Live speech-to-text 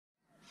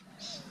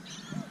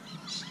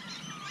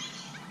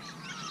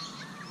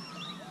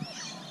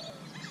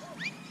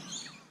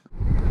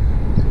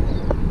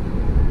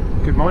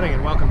morning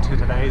and welcome to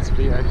today's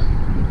video.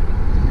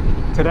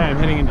 Today I'm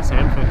heading into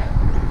Sanford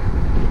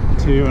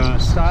to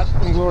start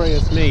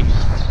Inglorious Mee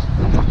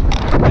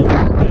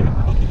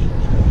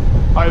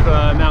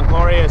over Mount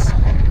Glorious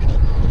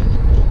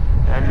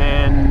and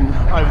then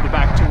over the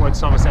back towards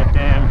Somerset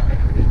Dam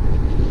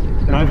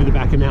and over the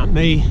back of Mt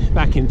Mee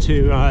back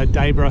into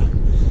Dayboro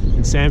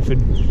and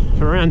Sanford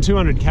for around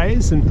 200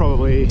 k's and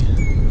probably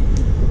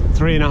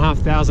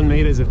 3,500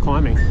 meters of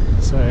climbing.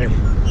 So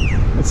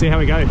let's see how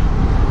we go.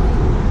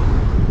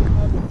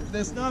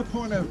 There's no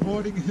point of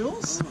avoiding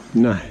hills.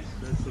 No.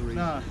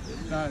 No,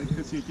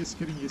 because you're just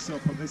getting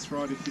yourself on this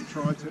ride if you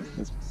try to.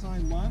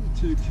 Same one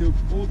to kill,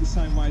 all the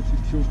same way to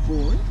kill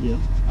Corey. Yeah.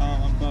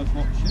 On both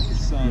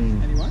options. So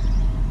anyway,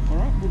 all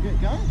right, we'll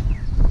get going.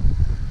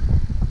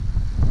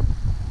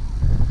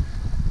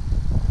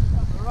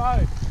 Up the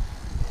road.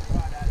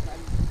 Right out,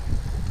 baby.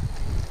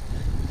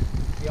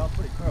 Yeah, I'll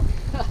put it crook.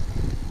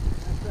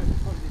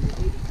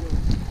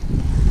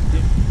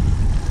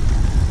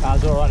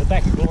 It's alright, the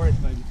back of Glorious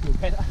made me feel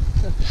better.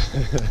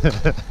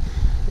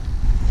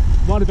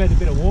 Might have been a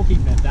bit of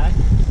walking that day.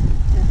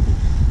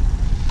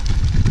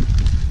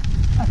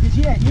 Because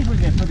yeah, usually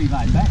they're pretty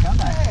laid back,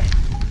 aren't they?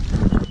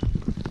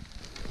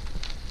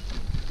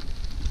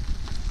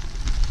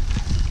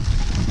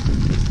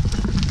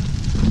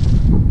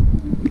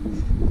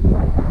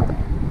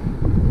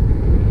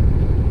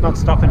 Not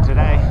stopping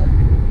today.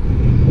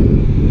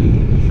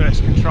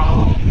 First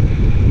control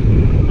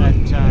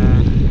at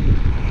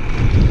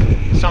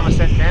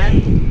Somerset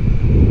Dam.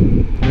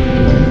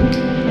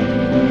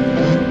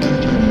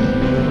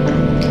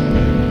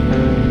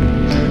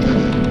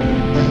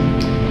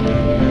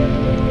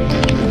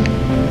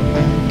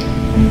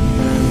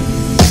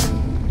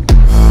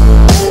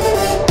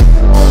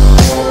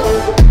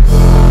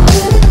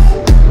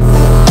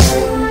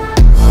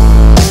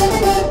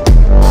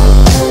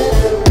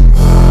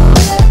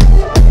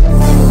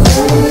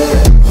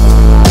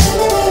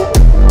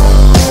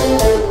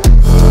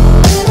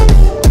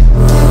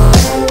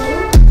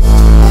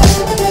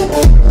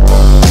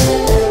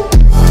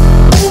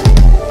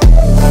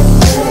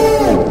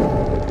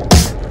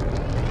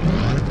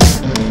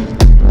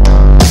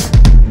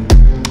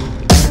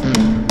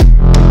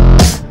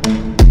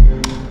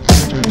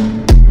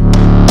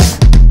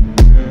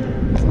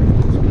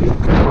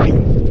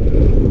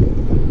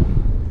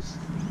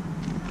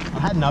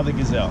 Another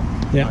gazelle.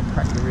 Yeah. I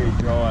cracked the rear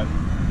drive,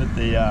 but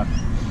the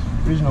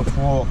original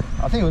fork,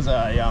 I think it was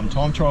a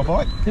time trial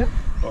bike,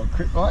 or a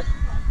crit bike,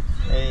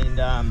 and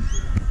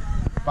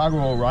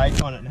bugger all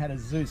rake on it, and had a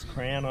Zeus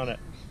crown on it,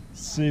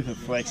 super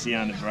flexy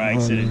under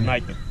brakes,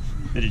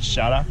 it'd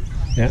shudder.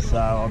 Yeah. So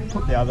I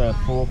put the other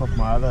fork off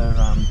my other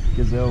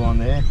gazelle on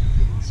there.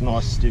 It's a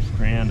nice stiff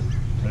crown,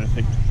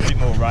 perfect. A bit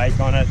more rake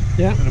on it,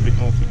 a little bit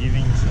more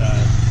forgiving.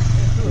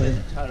 So there's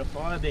a total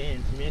fire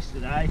band from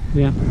yesterday.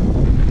 Yeah.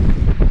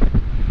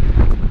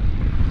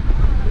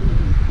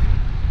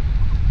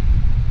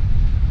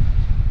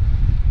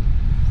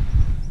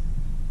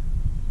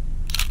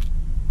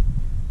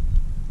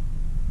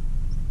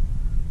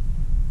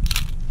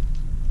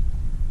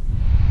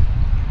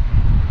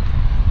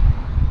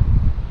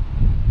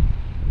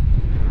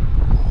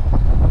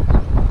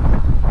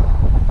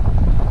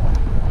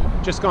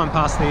 Just gone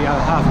past the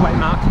halfway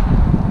mark.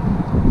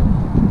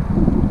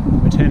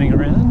 We're turning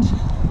around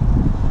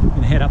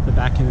and head up the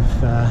back of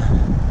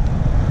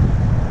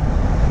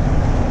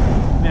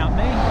Mt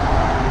Mee.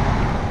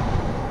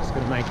 Just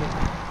got to make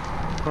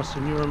it across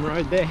the Newham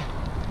Road there.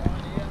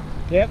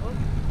 Yep.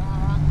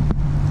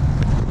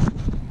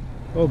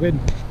 All good.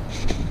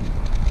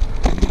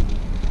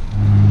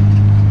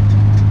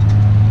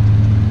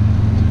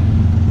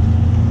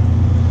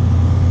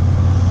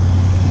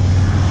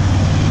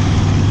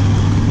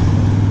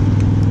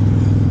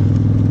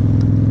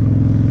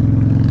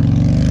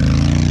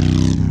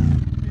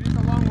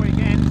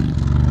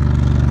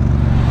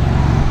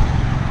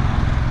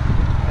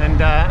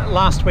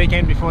 Last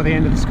weekend before the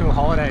end of the school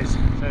holidays,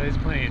 so there's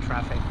plenty of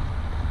traffic.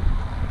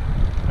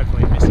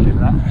 Hopefully you missed a bit of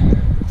that.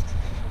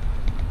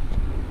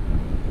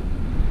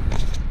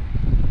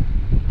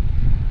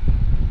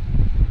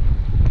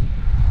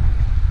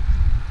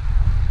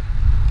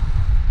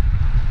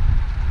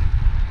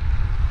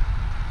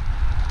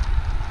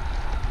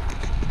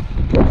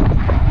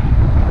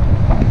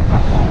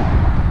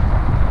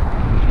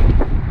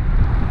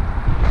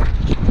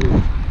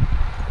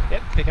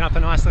 Yep, picking up a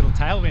nice little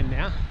tailwind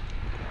now.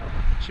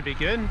 Should be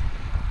good.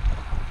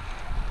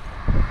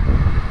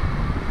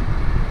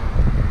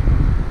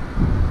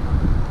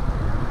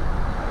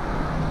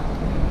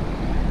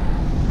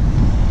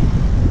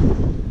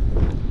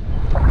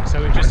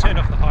 So we've just turned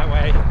off the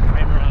highway,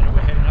 Ramarana.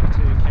 We're heading up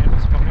to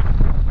Campbell's Pocket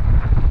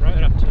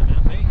Road up to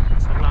Mt Mee.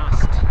 It's the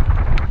last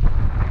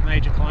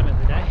major climb of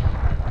the day.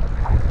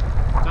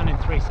 Done in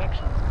 3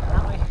 sections,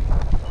 apparently.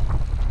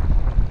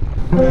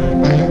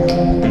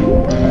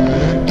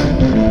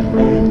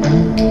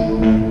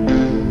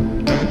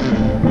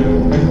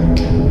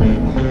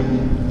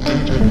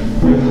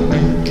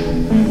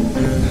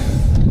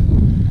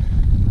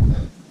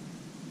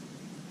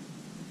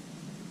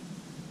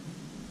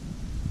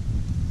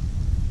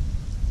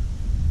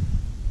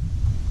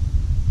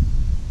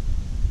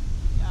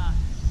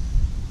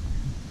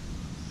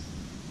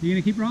 You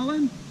gonna keep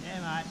rolling?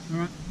 Yeah, mate. All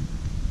right.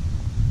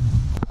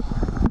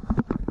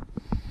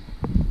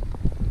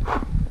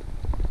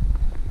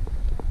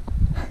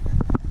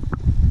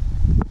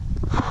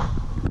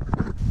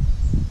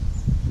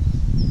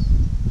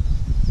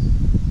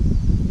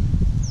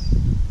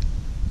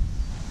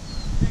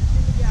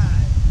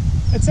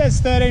 It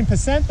says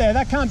 13% there.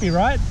 That can't be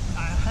right.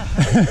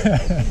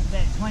 That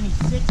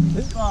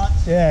 26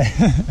 spots. Yeah.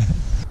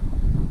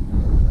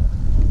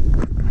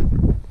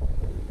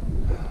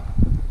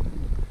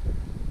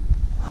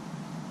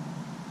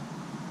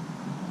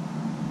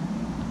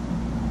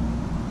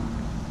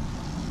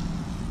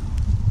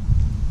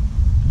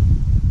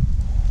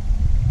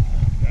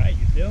 Great,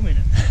 you're filming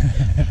it.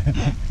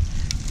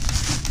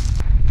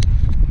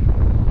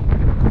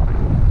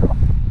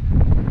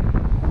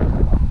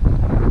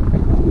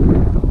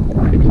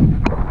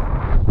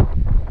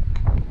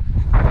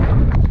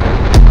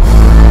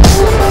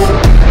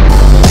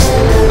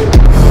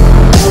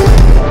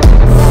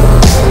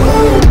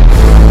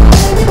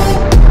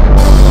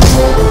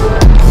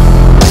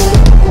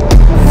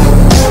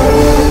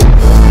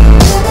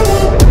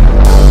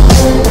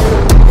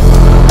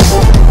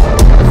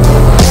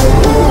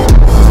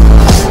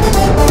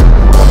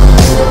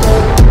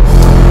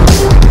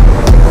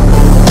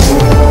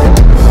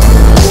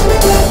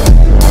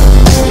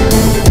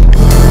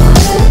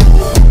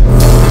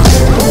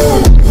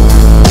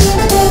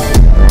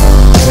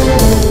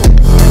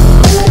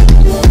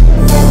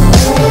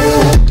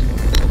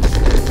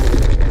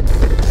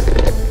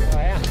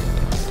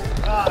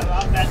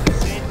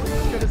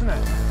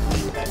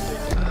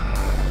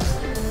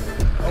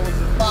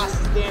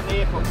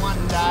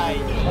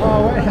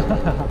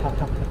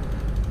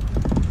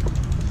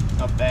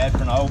 Not bad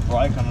for an old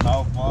brake on an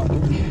old bike.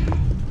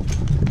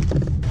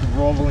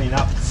 Grovelling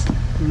up.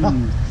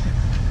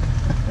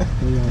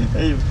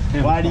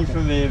 Waiting for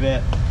me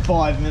about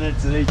 5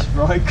 minutes at each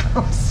road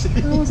crossing.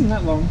 It wasn't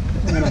that long.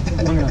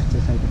 Long enough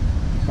to take a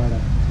photo.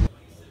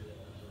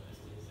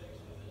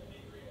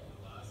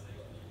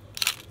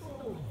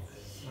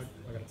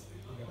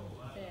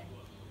 There.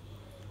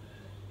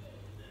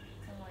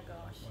 Oh my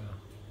gosh. Wow,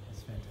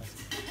 that's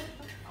fantastic.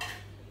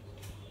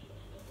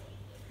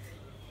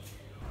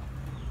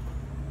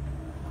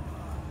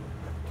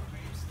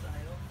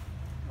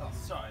 Oh,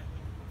 sorry.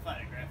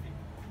 Photographic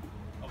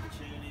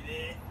opportunity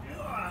there.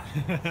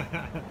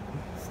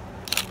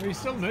 Well, you're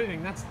still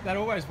moving. That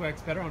always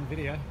works better on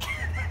video.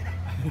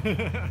 Heading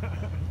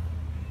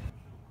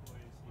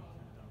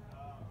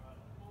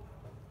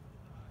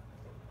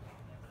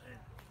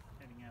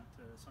out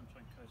to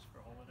Sunshine Coast for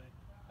a holiday.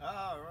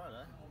 Oh,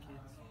 right, kids.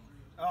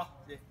 Oh,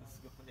 yeah, this is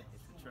good. Yeah,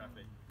 it's the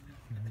traffic.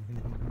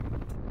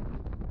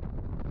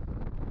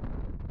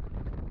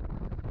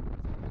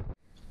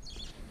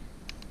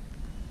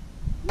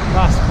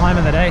 Last climb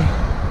of the day.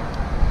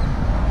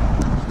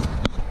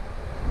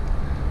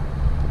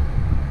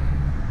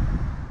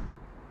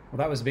 Well,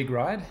 that was a big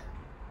ride.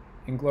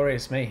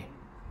 Inglorious Mee.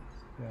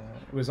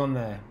 It was on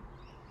the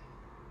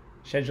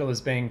schedule as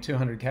being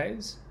 200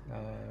 Ks,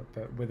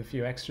 but with a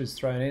few extras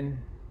thrown in,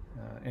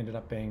 ended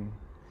up being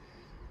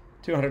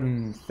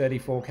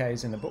 234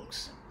 Ks in the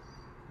books.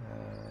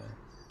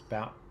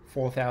 About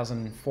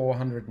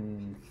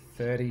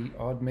 4,430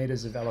 odd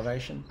meters of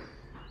elevation.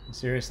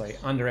 Seriously,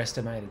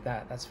 underestimated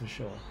that, that's for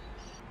sure.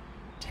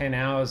 10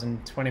 hours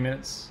and 20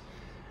 minutes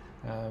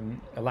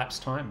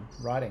elapsed time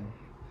riding.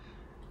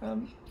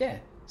 Yeah,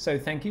 so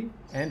thank you,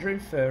 Andrew,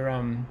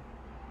 for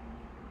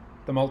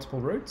the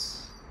multiple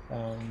routes.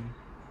 I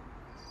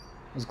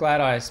was glad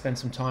I spent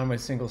some time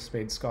with Single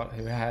Speed Scott,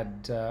 who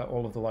had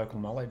all of the local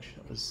knowledge.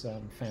 It was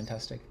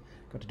fantastic.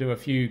 Got to do a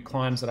few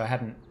climbs that I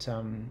hadn't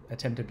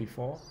attempted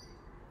before.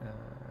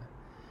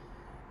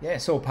 Yeah,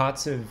 saw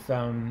parts of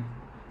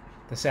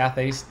the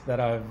southeast that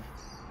I've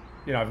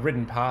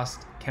ridden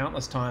past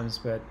countless times,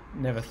 but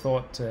never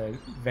thought to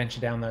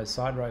venture down those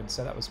side roads.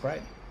 So that was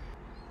great.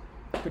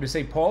 Good to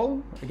see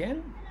Paul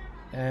again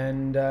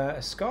and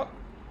Scott.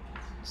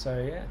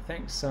 So yeah,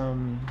 thanks.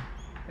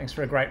 Thanks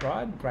for a great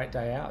ride, great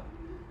day out,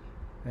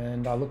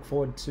 and I look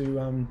forward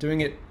to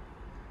doing it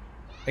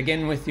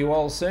again with you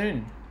all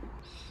soon.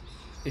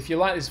 If you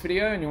like this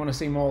video and you want to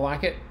see more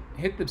like it,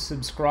 hit the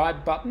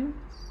subscribe button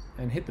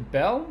and hit the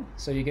bell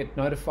so you get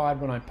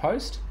notified when I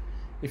post.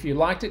 If you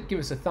liked it, give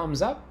us a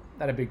thumbs up,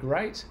 that'd be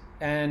great,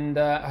 and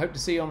I hope to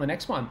see you on the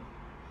next one.